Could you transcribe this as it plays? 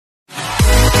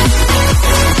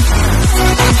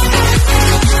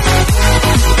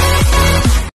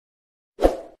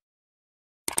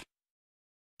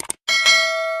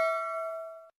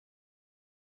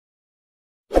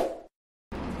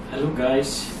Hello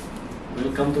guys,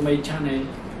 welcome to my channel.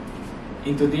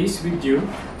 In today's video,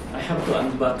 I have to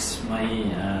unbox my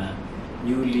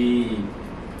newly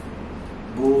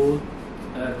bought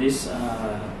this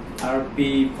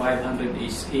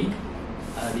RP500SE.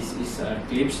 This is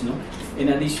Klipsch, no? In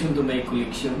addition to my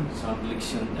collection, sound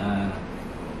collection,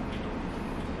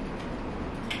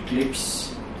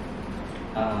 Klipsch.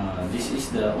 This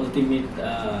is the ultimate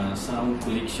sound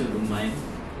collection of mine.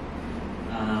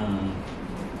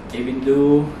 Even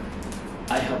though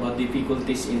I have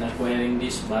difficulties in acquiring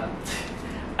this, but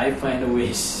I find a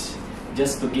ways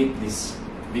just to get this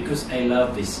because I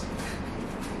love this.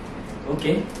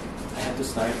 Okay, I have to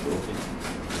start to open it.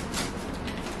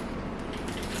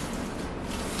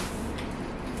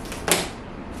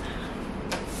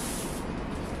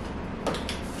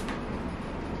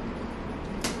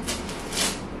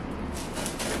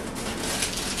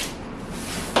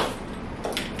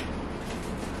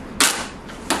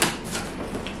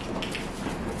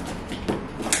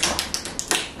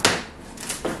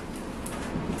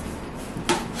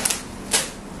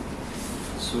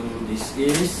 So this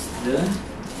is the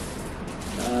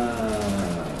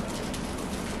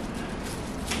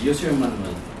user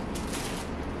manual.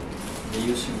 The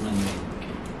user manual. Okay.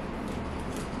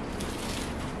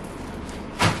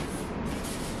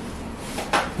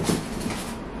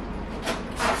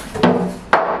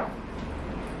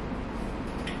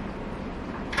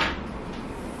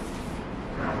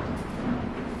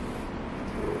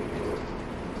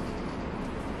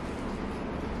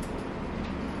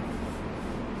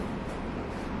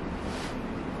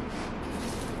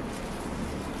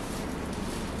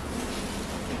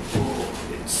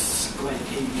 Quite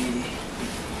heavy.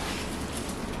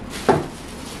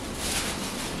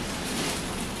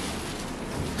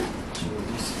 So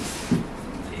this is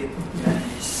it,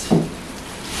 guys.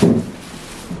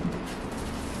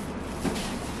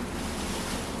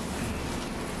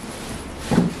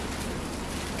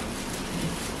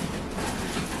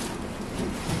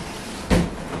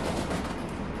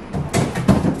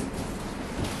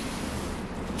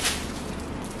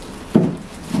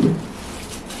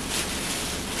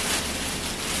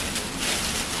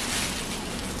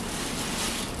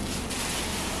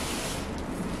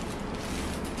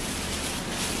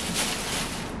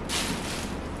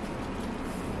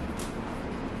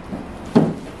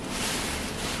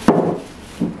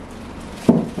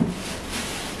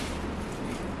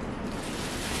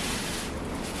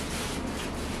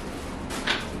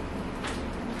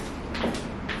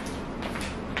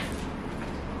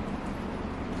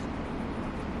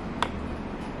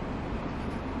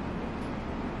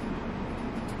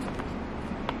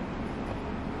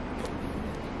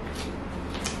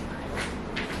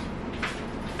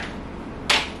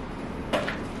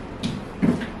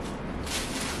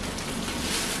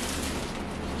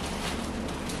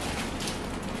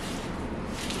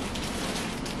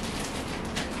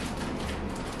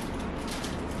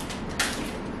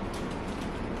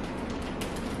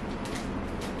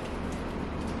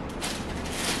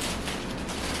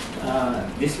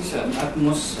 This is an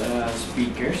Atmos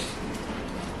speakers.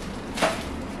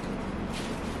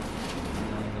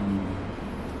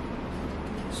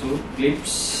 So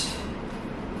Klipsch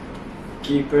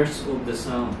keepers of the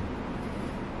sound.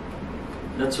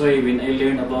 That's why when I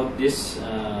learned about this,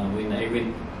 when I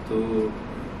went to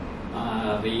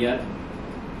Riyadh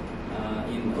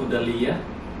in Odalia,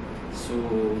 so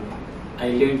I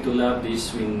learned to love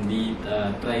this when they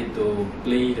try to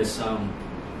play the sound.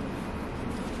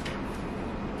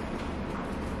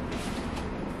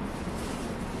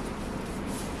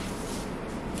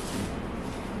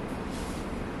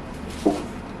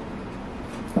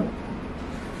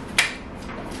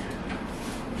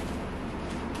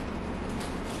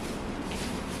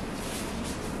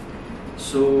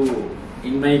 So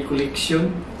in my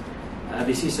collection,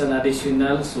 this is an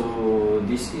additional. So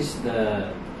this is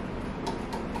the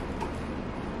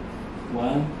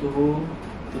 1, 2,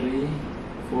 3,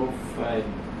 4, 5.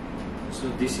 So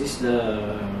this is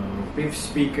the 5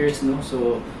 speakers, no?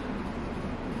 So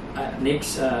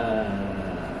next,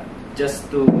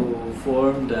 just to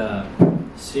form the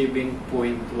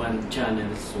 7.1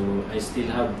 channel. So I still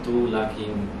have 2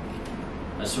 lacking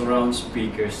surround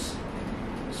speakers.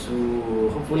 So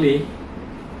hopefully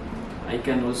I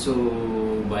can also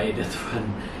buy that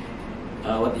one,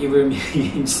 whatever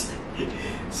means.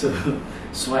 So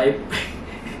swipe.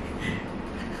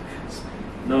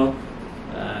 No,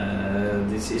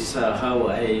 this is how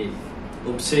I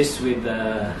obsess with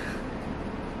the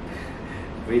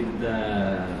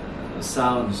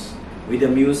sounds, with the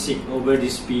music over the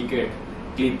speaker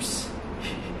clips.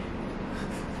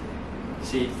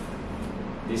 See.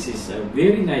 This is a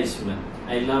very nice one.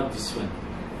 I love this one.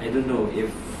 I don't know if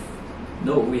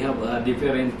we have a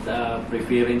different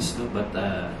preference, no, but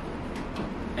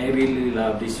I really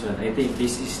love this one. I think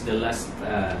this is the last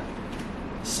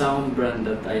sound brand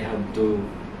that I have to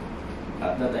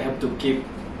keep.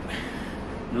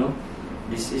 No,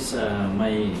 this is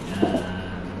my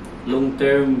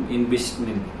long-term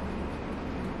investment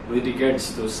with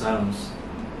regards to sounds,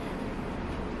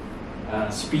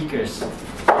 speakers.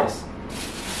 Yes.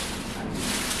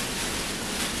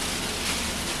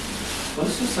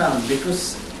 Also sound,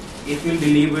 because it will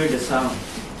deliver the sound.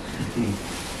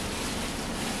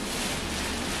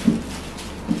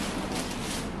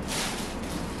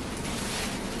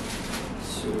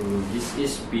 So this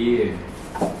is beer.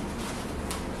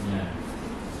 Yeah.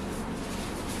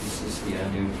 This is the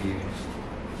other beer.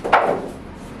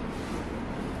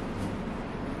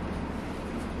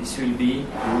 This will be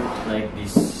like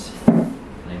this.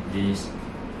 Like this.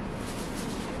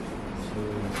 So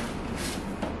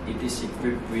it is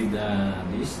equipped with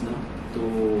this, no,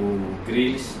 two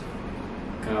grills,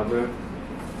 cover.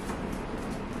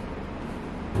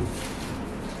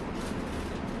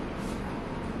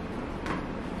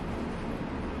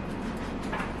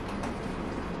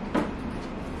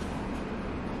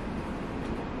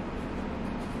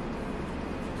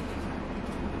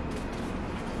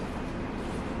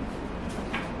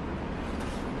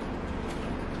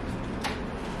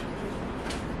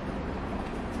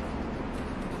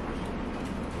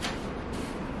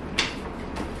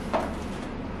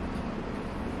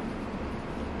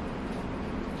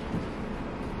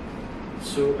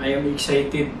 So I am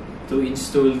excited to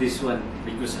install this one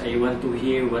because I want to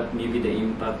hear what maybe the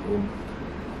impact of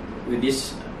with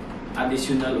this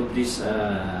additional of this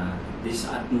this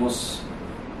Atmos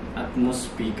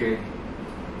speaker.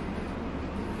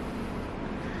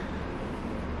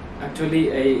 Actually,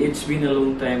 it's been a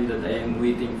long time that I am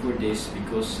waiting for this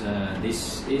because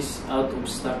this is out of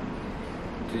stock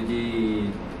to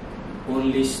the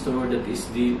only store that is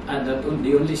the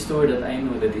only store that I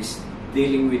know that is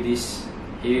dealing with this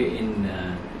here in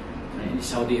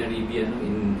Saudi Arabia, no?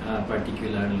 In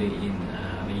particularly in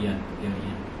Riyadh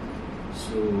area.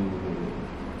 So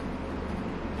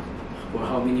for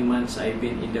how many months I've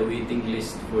been in the waiting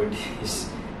list for this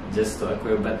just to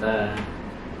acquire, but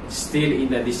still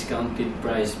in a discounted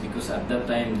price because at that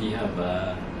time they have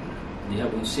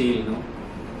on sale, no?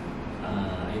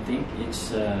 I think it's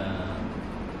 20%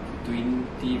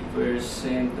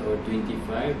 or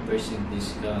 25%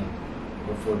 discount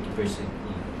or 40%.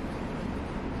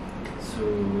 So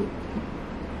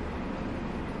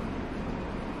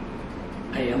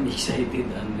I am excited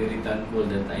and very thankful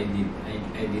that I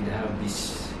did have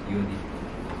this unit.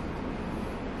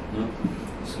 No?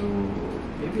 So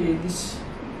maybe this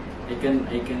I can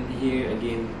hear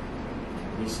again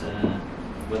this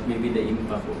what may be the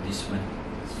impact of this one.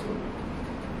 So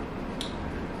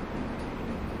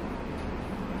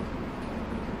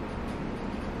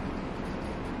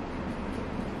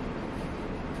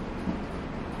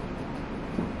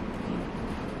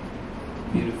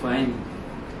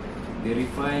very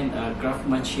fine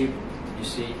craftsmanship, you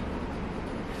see.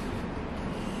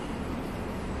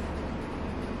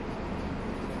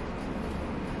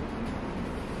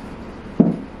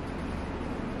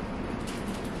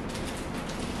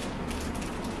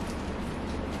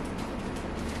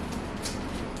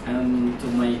 And to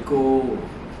my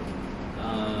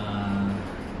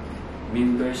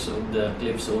members of the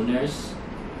Klipsch owners,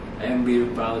 I am very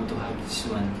proud to have this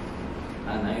one.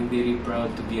 And I am very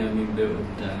proud to be a member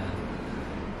of the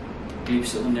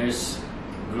Klipsch owners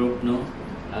group, no?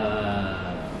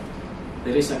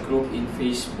 There is a group in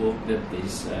Facebook that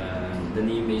is the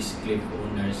name is Klipsch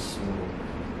owners. So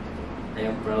I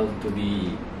am proud to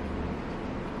be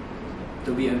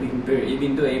a member,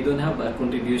 even though I don't have a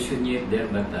contribution yet there,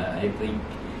 but I think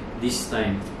this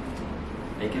time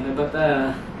I can. But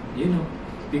you know,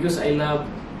 because I love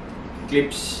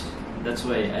Klipsch, that's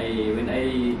why when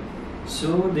I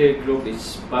saw their group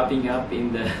is popping up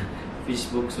in the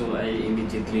Facebook, so I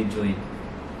immediately joined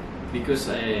because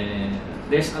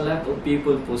there's a lot of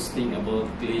people posting about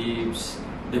Klipsch,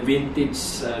 the vintage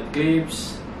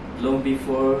Klipsch, long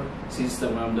before, since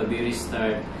from the very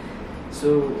start.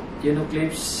 So you know,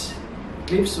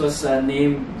 Klipsch was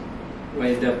named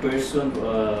by the person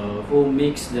who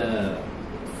makes the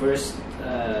first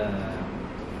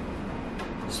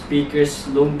speakers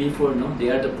long before, no? They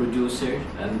are the producer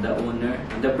and the owner,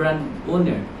 and the brand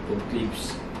owner of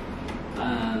Klipsch.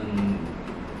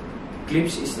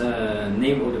 Klipsch is the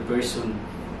name of the person,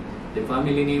 the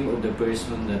family name of the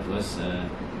person that was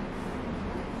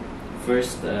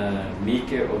first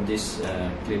maker of this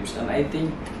Klipsch, and I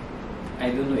think I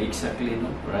don't know exactly, no,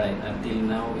 right until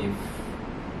now, if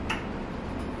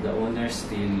the owner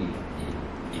still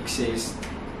exists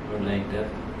or like that.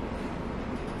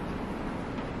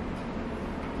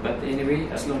 But anyway,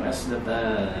 as long as that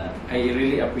I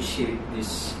really appreciate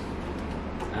this,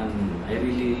 and I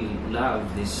really love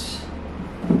this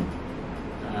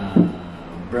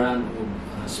brand of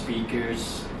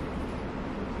speakers.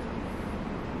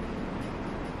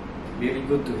 Very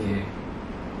good to hear.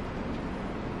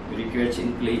 Very good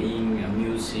in playing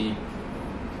music,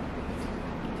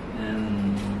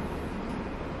 and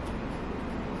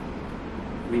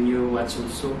when you watch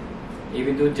also,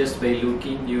 even though just by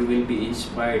looking, you will be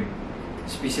inspired,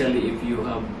 especially if you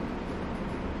have,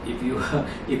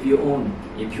 if you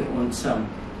own some,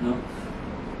 no.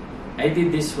 I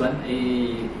did this one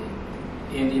in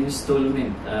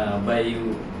installment by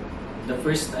you. The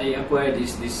first I acquired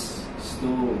is this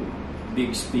two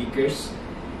big speakers.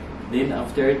 Then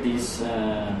after this,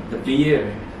 the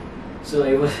player. So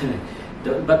I was,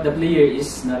 but the player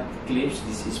is not Klipsch.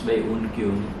 This is by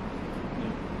Uboxing.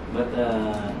 But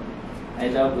I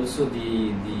love also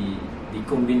the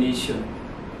combination,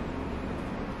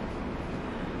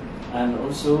 and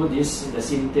also this the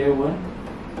center one.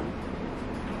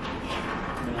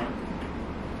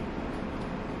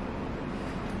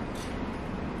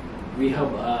 We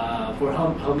have for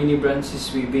how many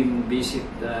branches we've been visit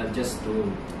just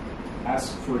to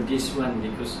ask for this one,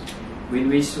 because when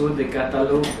we saw the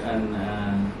catalog and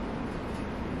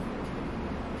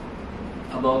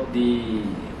about the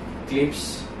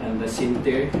Klipsch and the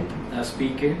center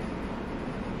speaker,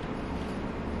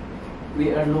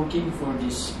 we are looking for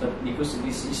this, but because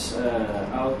this is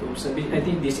out of, I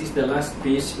think this is the last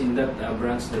piece in that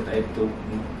branch that I took,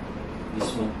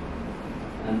 this one.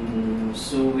 And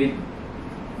so with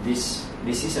this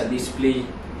is a display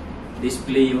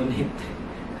unit.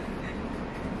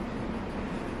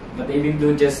 But even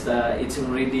though just it's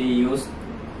already used,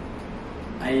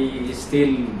 I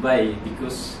still buy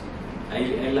because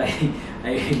I like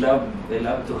I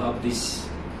love to have this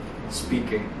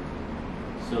speaker.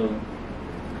 So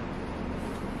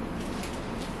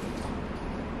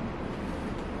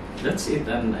that's it,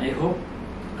 and I hope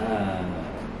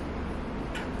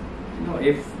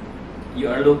if you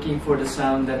are looking for the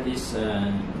sound that is,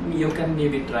 you can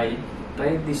maybe try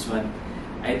this one.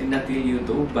 I did not tell you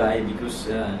to buy because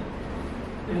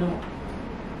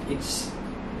it's,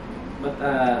 but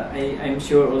I'm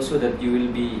sure also that you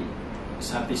will be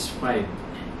satisfied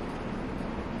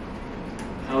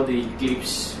how the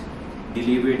Klipsch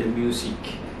deliver the music,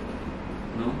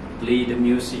 play the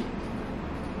music.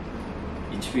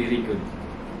 It's very good.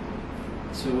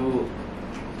 So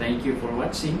thank you for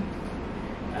watching.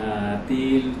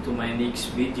 Till to my next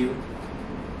video.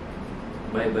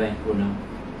 Bye bye for now.